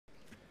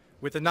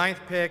With the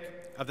 9th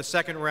pick of the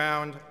 2nd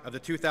round of the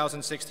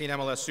 2016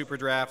 MLS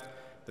SuperDraft,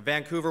 the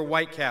Vancouver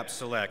Whitecaps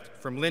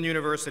select from Lynn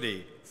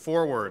University,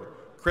 forward,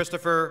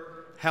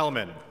 Christopher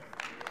Hellmann.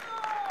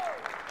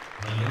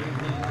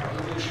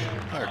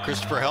 All right,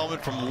 Christopher Hellmann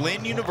from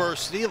Lynn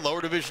University, a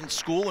lower division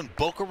school in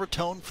Boca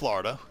Raton,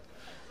 Florida,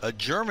 a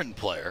German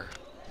player,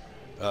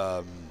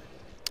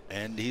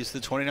 and he's the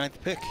 29th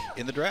pick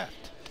in the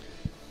draft.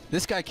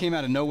 This guy came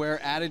out of nowhere,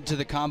 added to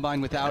the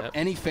combine without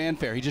any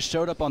fanfare. He just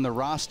showed up on the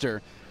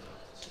roster.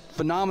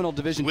 Phenomenal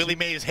Division Willie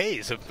Mays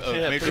Hayes of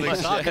Major League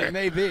Soccer. It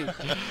may be.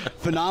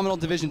 Phenomenal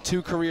Division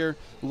II career,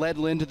 led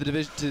Lynn to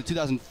the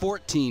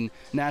 2014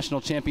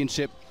 National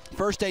Championship.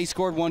 First day he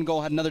scored 1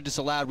 goal, had another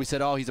disallowed. We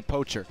said, oh, he's a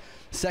poacher.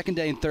 Second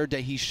day and third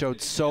day he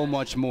showed so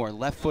much more.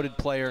 Left-footed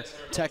player,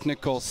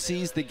 technical,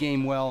 sees the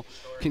game well,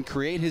 can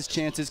create his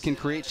chances, can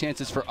create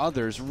chances for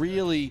others.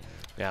 Really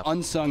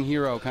unsung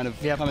hero kind of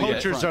coming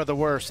poachers are the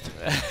worst.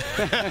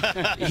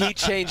 He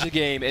changed the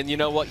game, and you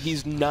know what?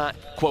 He's not,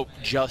 quote,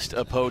 just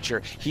a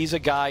poacher. He's a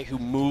guy who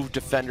moved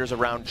defenders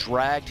around,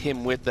 dragged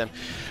him with them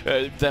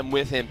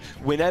with him.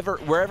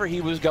 Wherever he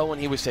was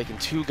going, he was taking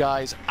 2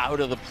 guys out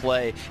of the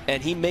play,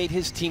 and he made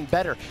his team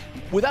better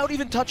without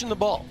even touching the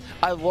ball.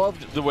 I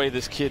loved the way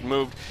this kid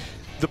moved.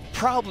 The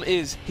problem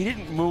is he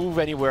didn't move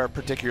anywhere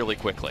particularly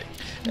quickly.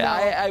 No.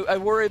 I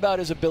worry about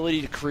his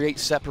ability to create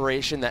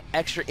separation, that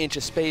extra inch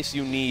of space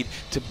you need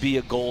to be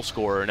a goal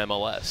scorer in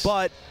MLS.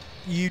 But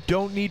you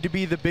don't need to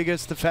be the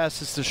biggest, the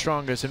fastest, the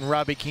strongest, and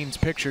Robbie Keane's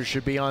picture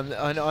should be on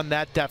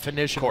that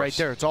definition right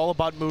there. It's all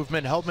about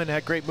movement. Hellmann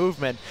had great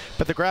movement,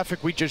 but the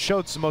graphic we just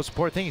showed is the most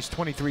important thing. He's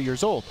 23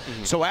 years old.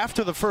 So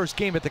after the first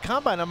game at the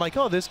Combine, I'm like,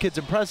 oh, this kid's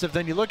impressive.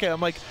 Then you look at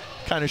him, like,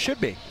 kind of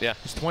should be. Yeah.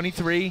 He's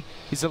 23.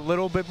 He's a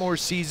little bit more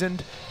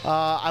seasoned.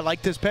 I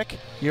like this pick.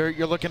 You're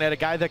looking at a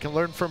guy that can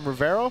learn from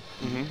Rivero,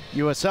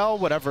 USL,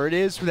 whatever it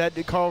is that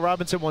Carl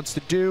Robinson wants to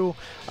do.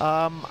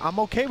 I'm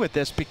okay with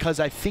this because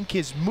I think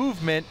his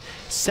movement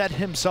set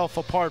himself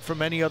apart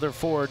from any other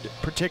forward,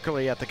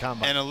 particularly at the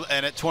Combine.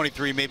 And at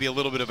 23, maybe a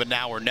little bit of a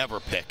now or never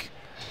pick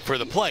for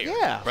the player.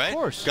 Yeah, right? Of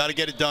course. Got to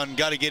get it done.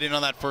 Got to get in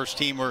on that first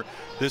team, or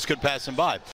this could pass him by.